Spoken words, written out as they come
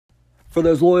For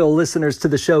those loyal listeners to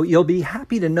the show, you'll be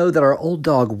happy to know that our old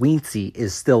dog Weensy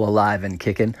is still alive and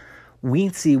kicking.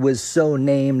 Weensy was so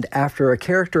named after a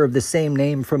character of the same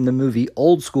name from the movie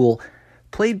Old School,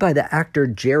 played by the actor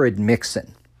Jared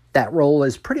Mixon. That role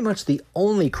is pretty much the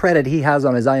only credit he has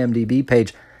on his IMDb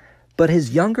page, but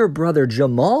his younger brother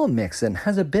Jamal Mixon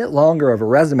has a bit longer of a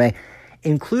resume,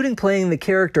 including playing the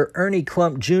character Ernie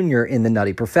Clump Jr. in The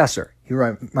Nutty Professor.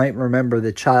 You might remember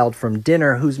the child from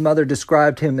Dinner whose mother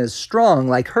described him as strong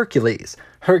like Hercules.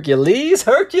 Hercules,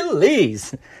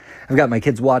 Hercules! I've got my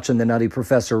kids watching The Nutty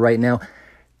Professor right now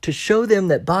to show them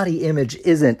that body image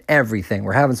isn't everything.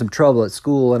 We're having some trouble at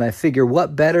school, and I figure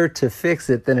what better to fix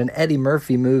it than an Eddie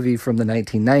Murphy movie from the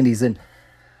 1990s. And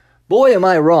boy, am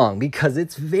I wrong, because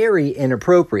it's very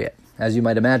inappropriate. As you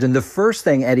might imagine, the first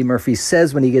thing Eddie Murphy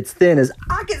says when he gets thin is,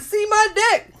 "I can see my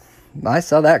dick!" I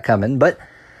saw that coming, but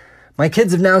my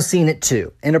kids have now seen it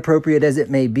too. Inappropriate as it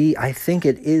may be, I think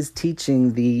it is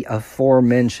teaching the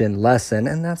aforementioned lesson,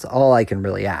 and that's all I can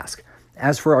really ask.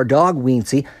 As for our dog,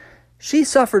 Weensy, she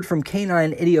suffered from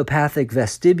canine idiopathic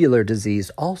vestibular disease,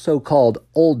 also called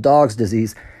old dog's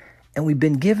disease, and we've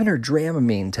been giving her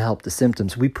Dramamine to help the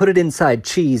symptoms. We put it inside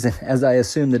cheese, and as I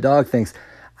assume the dog thinks,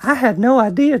 I had no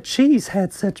idea cheese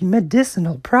had such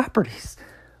medicinal properties.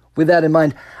 With that in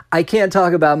mind, I can't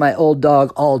talk about my old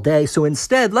dog all day, so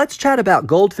instead, let's chat about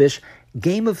goldfish,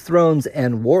 Game of Thrones,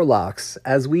 and warlocks,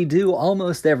 as we do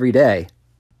almost every day.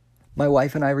 My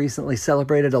wife and I recently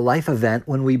celebrated a life event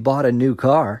when we bought a new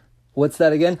car. What's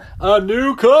that again? A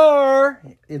new car!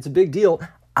 It's a big deal.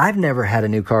 I've never had a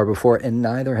new car before, and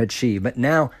neither had she, but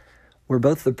now we're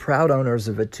both the proud owners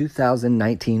of a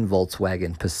 2019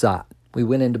 Volkswagen Passat. We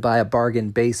went in to buy a bargain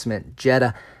basement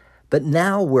Jetta, but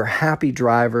now we're happy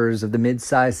drivers of the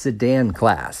mid-size sedan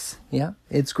class. Yeah,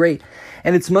 it's great.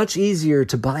 And it's much easier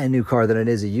to buy a new car than it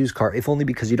is a used car, if only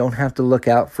because you don't have to look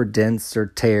out for dents or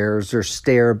tears or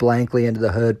stare blankly into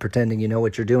the hood pretending you know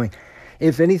what you're doing.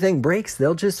 If anything breaks,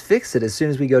 they'll just fix it as soon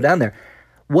as we go down there.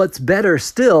 What's better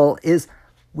still is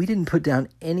we didn't put down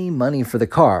any money for the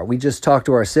car. We just talked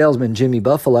to our salesman, Jimmy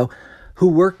Buffalo, who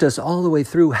worked us all the way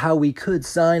through how we could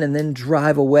sign and then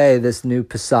drive away this new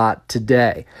Passat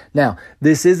today. Now,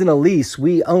 this isn't a lease.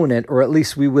 We own it, or at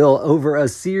least we will, over a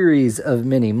series of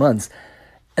many months.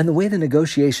 And the way the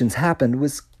negotiations happened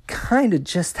was kind of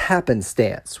just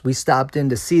happenstance. We stopped in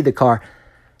to see the car,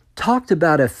 talked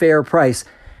about a fair price,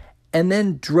 and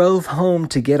then drove home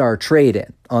to get our trade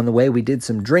in. On the way, we did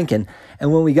some drinking,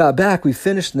 and when we got back, we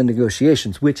finished the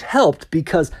negotiations, which helped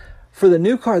because for the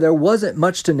new car, there wasn't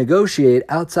much to negotiate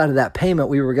outside of that payment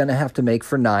we were going to have to make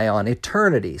for nigh on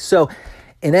eternity. So,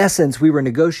 in essence, we were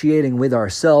negotiating with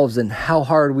ourselves and how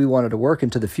hard we wanted to work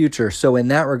into the future. So, in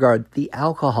that regard, the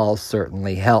alcohol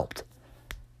certainly helped.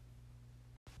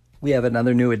 We have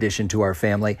another new addition to our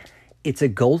family. It's a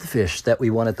goldfish that we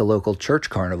won at the local church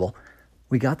carnival.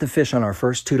 We got the fish on our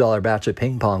first $2 batch of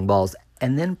ping pong balls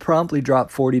and then promptly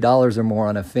dropped $40 or more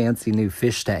on a fancy new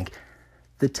fish tank.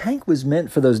 The tank was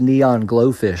meant for those neon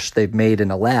glowfish they've made in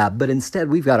a lab, but instead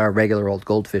we've got our regular old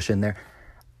goldfish in there,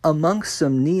 amongst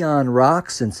some neon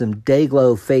rocks and some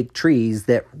day-glow fake trees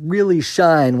that really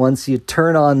shine once you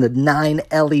turn on the 9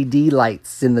 LED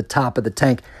lights in the top of the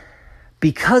tank.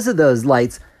 Because of those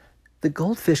lights, the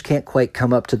goldfish can't quite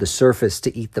come up to the surface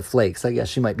to eat the flakes. I guess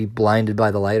she might be blinded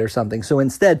by the light or something. So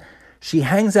instead, she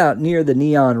hangs out near the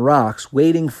neon rocks,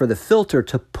 waiting for the filter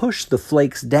to push the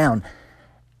flakes down.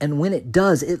 And when it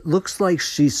does, it looks like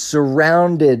she's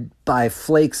surrounded by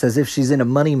flakes as if she's in a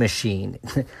money machine.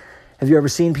 Have you ever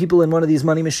seen people in one of these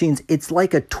money machines? It's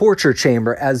like a torture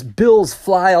chamber as bills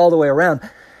fly all the way around.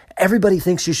 Everybody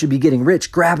thinks you should be getting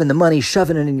rich, grabbing the money,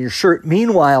 shoving it in your shirt.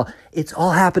 Meanwhile, it's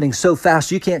all happening so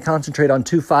fast you can't concentrate on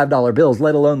 2 $5 bills,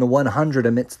 let alone the 100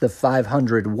 amidst the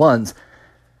 500 ones.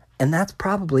 And that's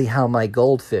probably how my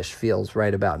goldfish feels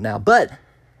right about now. But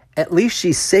at least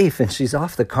she's safe and she's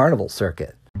off the carnival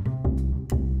circuit.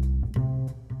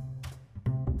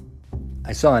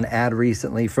 I saw an ad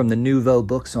recently from the Nuvo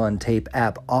Books on Tape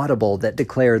app Audible that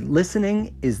declared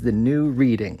listening is the new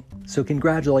reading. So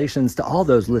congratulations to all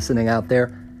those listening out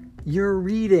there. You're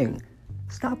reading.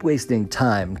 Stop wasting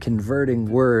time converting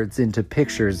words into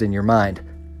pictures in your mind.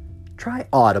 Try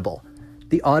Audible,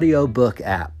 the audiobook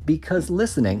app, because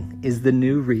listening is the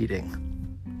new reading.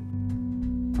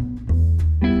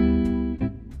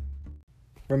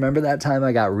 Remember that time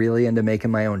I got really into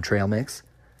making my own trail mix?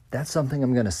 That's something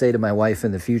I'm going to say to my wife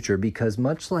in the future because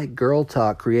much like Girl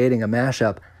Talk creating a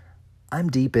mashup, I'm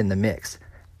deep in the mix.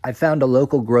 I found a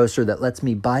local grocer that lets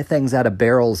me buy things out of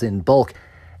barrels in bulk,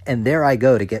 and there I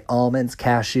go to get almonds,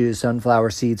 cashews, sunflower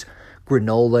seeds,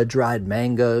 granola, dried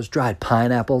mangoes, dried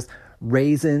pineapples,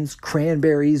 raisins,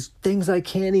 cranberries, things I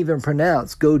can't even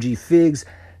pronounce, goji figs,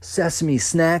 sesame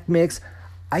snack mix.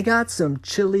 I got some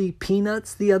chili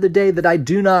peanuts the other day that I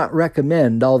do not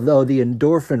recommend, although the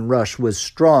endorphin rush was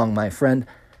strong, my friend.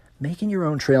 Making your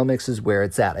own trail mix is where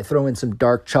it's at. I throw in some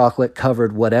dark chocolate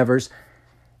covered whatevers,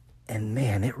 and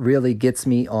man, it really gets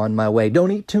me on my way.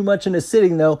 Don't eat too much in a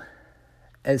sitting though,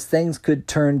 as things could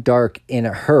turn dark in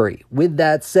a hurry. With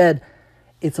that said,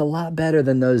 it's a lot better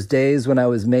than those days when I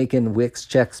was making Wix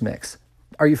Chex Mix.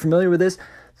 Are you familiar with this?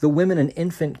 The women and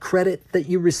infant credit that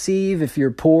you receive if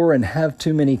you're poor and have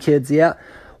too many kids. Yeah,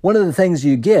 one of the things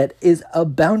you get is a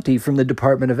bounty from the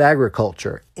Department of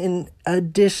Agriculture, in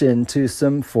addition to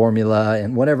some formula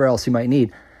and whatever else you might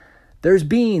need. There's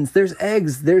beans, there's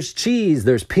eggs, there's cheese,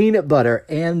 there's peanut butter,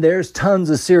 and there's tons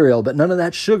of cereal, but none of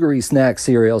that sugary snack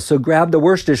cereal. So grab the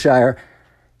Worcestershire,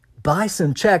 buy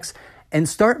some Chex, and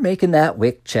start making that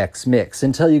Wick Chex Mix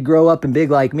until you grow up and big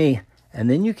like me, and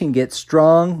then you can get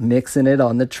strong mixing it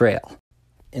on the trail.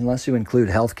 Unless you include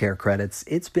healthcare credits,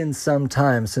 it's been some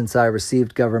time since I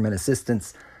received government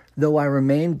assistance, though I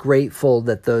remain grateful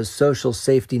that those social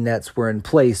safety nets were in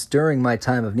place during my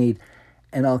time of need,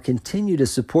 and I'll continue to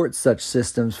support such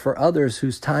systems for others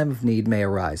whose time of need may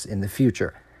arise in the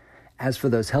future. As for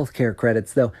those healthcare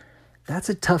credits, though, that's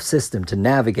a tough system to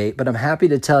navigate, but I'm happy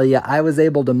to tell you I was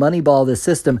able to moneyball the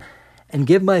system and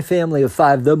give my family of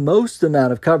 5 the most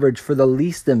amount of coverage for the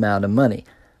least amount of money.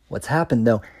 What's happened,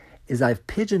 though, is I've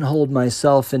pigeonholed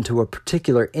myself into a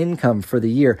particular income for the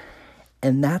year,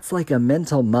 and that's like a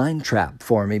mental mind trap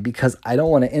for me because I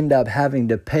don't want to end up having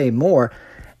to pay more,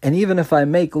 and even if I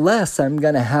make less, I'm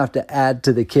going to have to add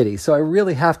to the kitty. So I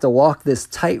really have to walk this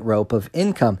tightrope of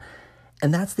income.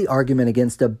 And that's the argument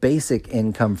against a basic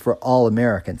income for all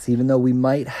Americans. Even though we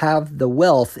might have the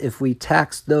wealth if we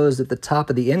tax those at the top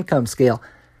of the income scale,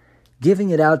 giving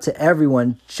it out to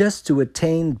everyone just to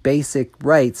attain basic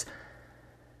rights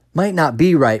might not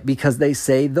be right because they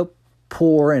say the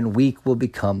poor and weak will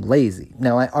become lazy.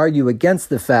 Now, I argue against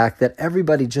the fact that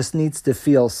everybody just needs to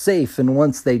feel safe, and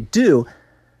once they do,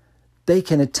 they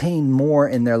can attain more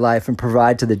in their life and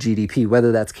provide to the GDP,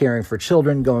 whether that's caring for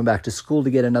children, going back to school to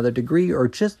get another degree, or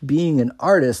just being an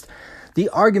artist. The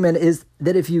argument is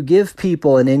that if you give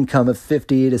people an income of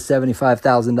 $50,000 to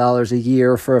 $75,000 a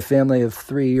year for a family of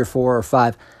 3 or 4 or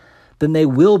 5, then they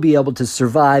will be able to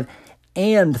survive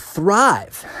and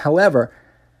thrive. However,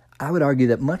 I would argue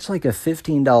that much like a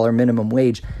 $15 minimum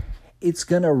wage, it's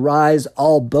going to rise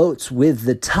all boats with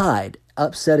the tide,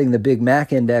 upsetting the Big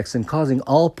Mac index and causing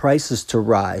all prices to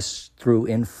rise through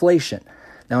inflation.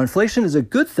 Now, inflation is a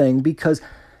good thing because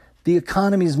the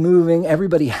economy's moving,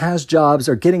 everybody has jobs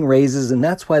or getting raises, and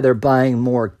that's why they're buying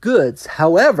more goods.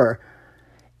 However,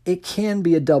 it can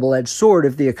be a double-edged sword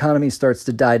if the economy starts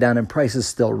to die down and prices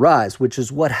still rise, which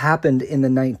is what happened in the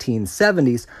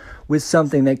 1970s with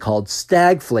something they called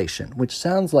stagflation, which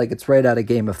sounds like it's right out of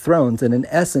Game of Thrones, and in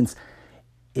essence,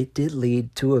 it did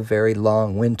lead to a very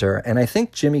long winter, and I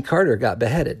think Jimmy Carter got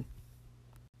beheaded.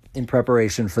 In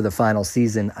preparation for the final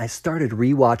season, I started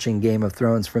rewatching Game of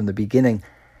Thrones from the beginning,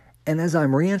 and as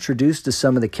I'm reintroduced to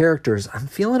some of the characters, I'm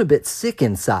feeling a bit sick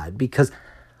inside because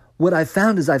what I've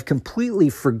found is I've completely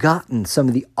forgotten some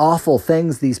of the awful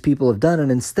things these people have done,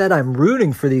 and instead I'm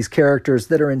rooting for these characters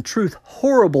that are in truth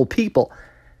horrible people.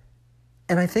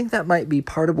 And I think that might be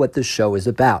part of what this show is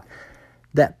about,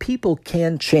 that people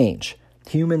can change.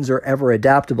 Humans are ever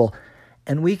adaptable,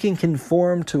 and we can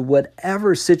conform to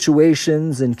whatever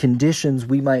situations and conditions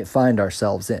we might find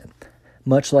ourselves in.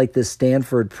 Much like the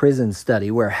Stanford prison study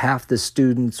where half the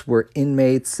students were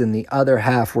inmates and the other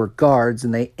half were guards,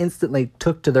 and they instantly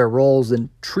took to their roles and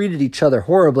treated each other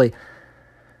horribly,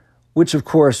 which of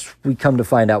course we come to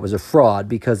find out was a fraud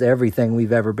because everything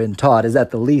we've ever been taught is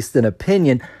at the least an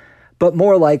opinion, but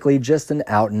more likely just an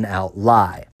out-and-out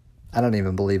lie. I don't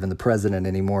even believe in the president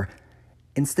anymore.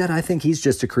 Instead, I think he's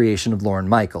just a creation of Lorne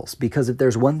Michaels, because if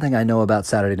there's one thing I know about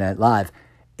Saturday Night Live,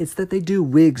 it's that they do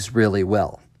wigs really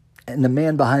well. And the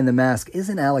man behind the mask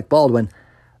isn't Alec Baldwin,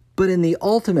 but in the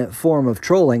ultimate form of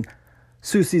trolling,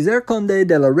 Su César Conde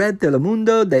de la Red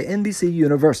Telemundo de NBC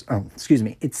Universal.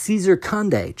 It's Cesar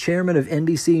Conde, chairman of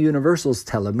NBC Universal's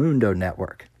Telemundo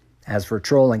network. As for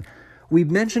trolling,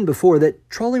 we've mentioned before that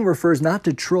trolling refers not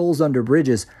to trolls under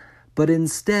bridges, but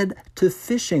instead to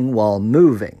fishing while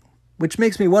moving. Which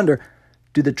makes me wonder,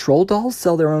 do the troll dolls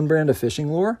sell their own brand of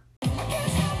fishing lure?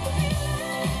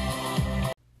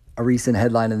 A recent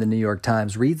headline in the New York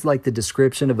Times reads like the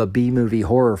description of a B-movie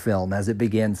horror film as it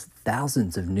begins,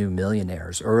 thousands of new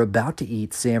millionaires are about to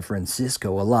eat San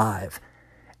Francisco alive.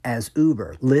 As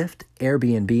Uber, Lyft,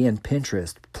 Airbnb, and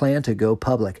Pinterest plan to go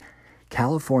public,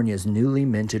 California's newly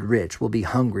minted rich will be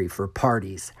hungry for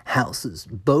parties, houses,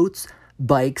 boats,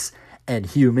 bikes, and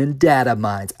human data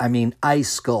mines. I mean, ice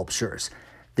sculptures.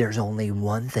 There's only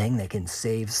one thing that can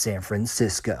save San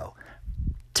Francisco: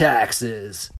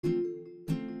 taxes.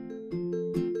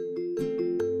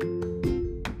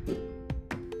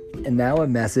 And now a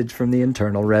message from the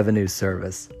Internal Revenue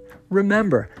Service.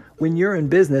 Remember, when you're in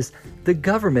business, the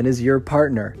government is your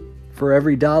partner. For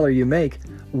every dollar you make,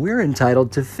 we're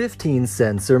entitled to 15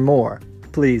 cents or more.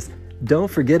 Please, don't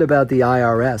forget about the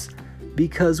IRS,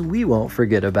 because we won't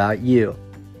forget about you.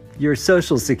 Your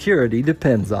Social Security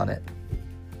depends on it.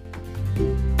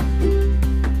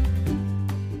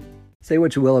 Say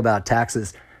what you will about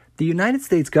taxes, the United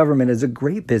States government is a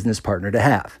great business partner to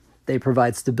have. They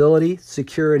provide stability,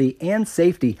 security, and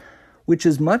safety, which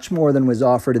is much more than was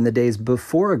offered in the days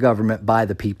before a government by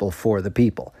the people for the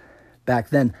people. Back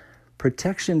then,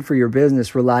 protection for your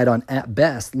business relied on, at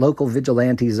best, local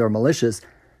vigilantes or militias,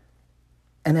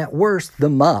 and at worst, the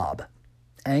mob.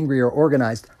 Angry or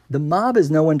organized, the mob is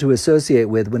no one to associate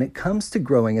with when it comes to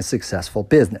growing a successful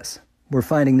business. We're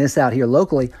finding this out here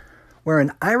locally, where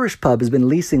an Irish pub has been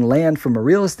leasing land from a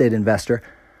real estate investor,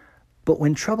 but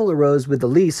when trouble arose with the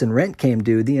lease and rent came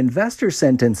due, the investor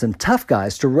sent in some tough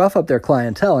guys to rough up their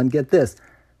clientele and, get this,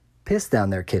 piss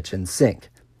down their kitchen sink.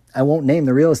 I won't name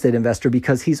the real estate investor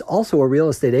because he's also a real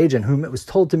estate agent whom, it was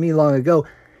told to me long ago,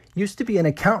 used to be an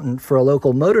accountant for a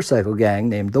local motorcycle gang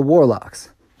named the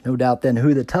Warlocks. No doubt then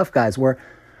who the tough guys were,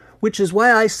 which is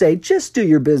why I say just do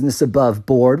your business above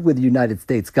board with the United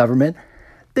States government.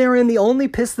 Therein, the only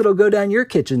piss that'll go down your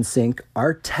kitchen sink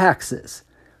are taxes.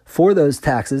 For those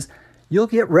taxes, you'll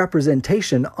get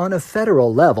representation on a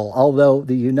federal level, although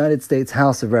the United States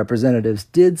House of Representatives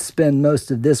did spend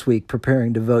most of this week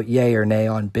preparing to vote yay or nay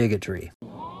on bigotry.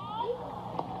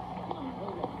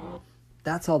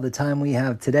 That's all the time we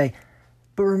have today.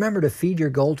 But remember to feed your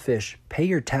goldfish, pay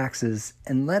your taxes,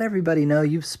 and let everybody know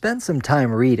you've spent some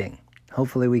time reading.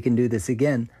 Hopefully we can do this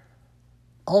again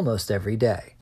almost every day.